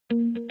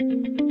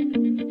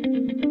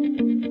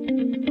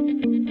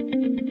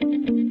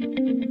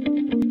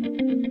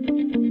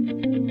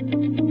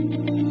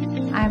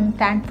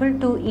thankful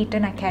to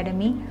Eton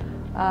Academy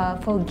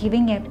for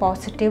giving a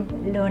positive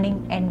learning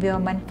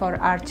environment for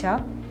Archa,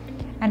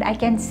 and I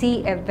can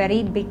see a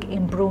very big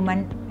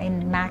improvement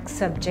in maths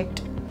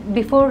subject.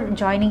 Before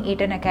joining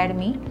Eton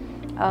Academy,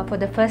 for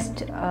the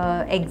first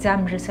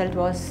exam result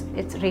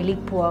it's really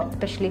poor,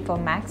 especially for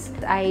maths.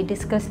 I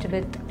discussed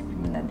with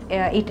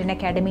Eton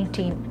Academy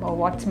team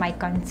what's my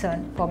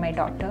concern for my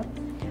daughter,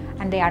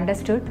 and they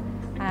understood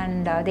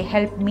and they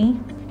helped me,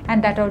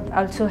 and that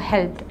also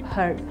helped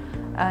her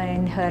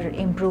in her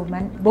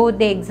improvement. Both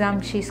the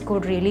exams she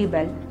scored really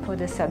well for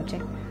the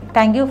subject.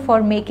 Thank you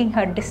for making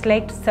her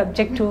disliked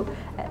subject to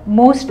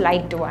most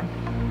liked one.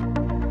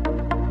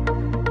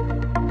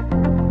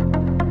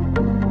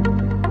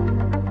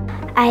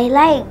 I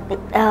like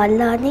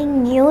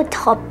learning new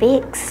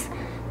topics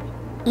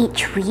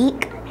each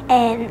week,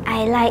 and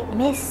I like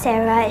Miss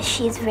Sarah.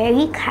 She's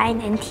very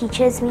kind and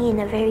teaches me in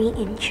a very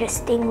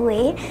interesting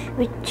way,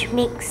 which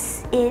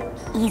makes it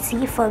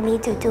easy for me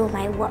to do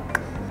my work.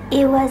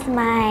 It was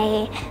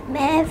my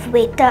math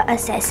weighted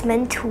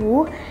assessment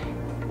 2,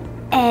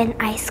 and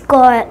I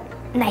scored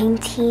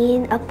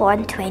 19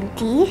 upon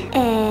 20,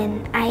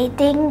 and I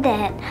think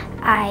that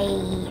I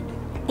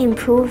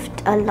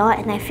improved a lot,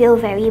 and I feel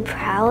very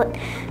proud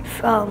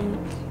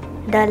from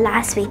the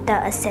last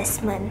weighted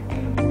assessment.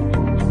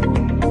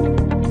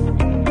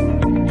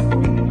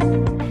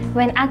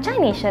 When Archa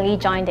initially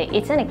joined the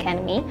Eton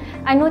Academy,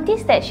 I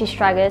noticed that she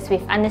struggles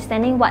with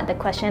understanding what the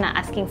question are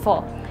asking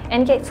for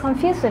and gets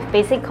confused with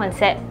basic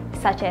concepts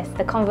such as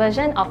the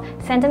conversion of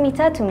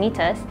centimeter to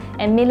meters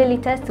and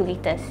milliliters to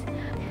liters.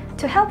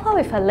 To help her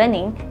with her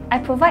learning, I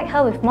provide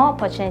her with more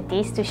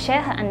opportunities to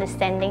share her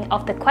understanding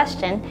of the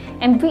question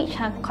and bridge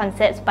her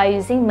concepts by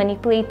using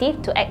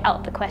manipulative to act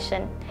out the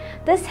question.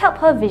 This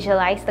helps her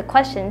visualize the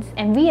questions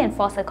and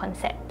reinforce her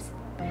concepts.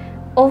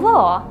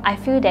 Overall, I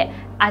feel that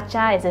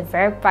Archa is a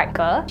very bright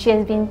girl. She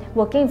has been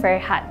working very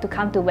hard to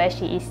come to where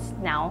she is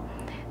now.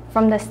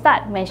 From the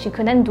start, when she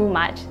couldn't do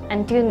much,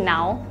 until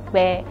now,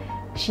 where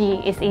she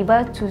is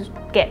able to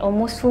get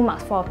almost full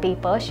marks for a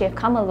paper, she has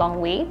come a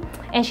long way,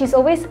 and she's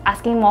always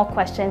asking more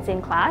questions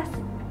in class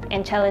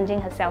and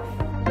challenging herself.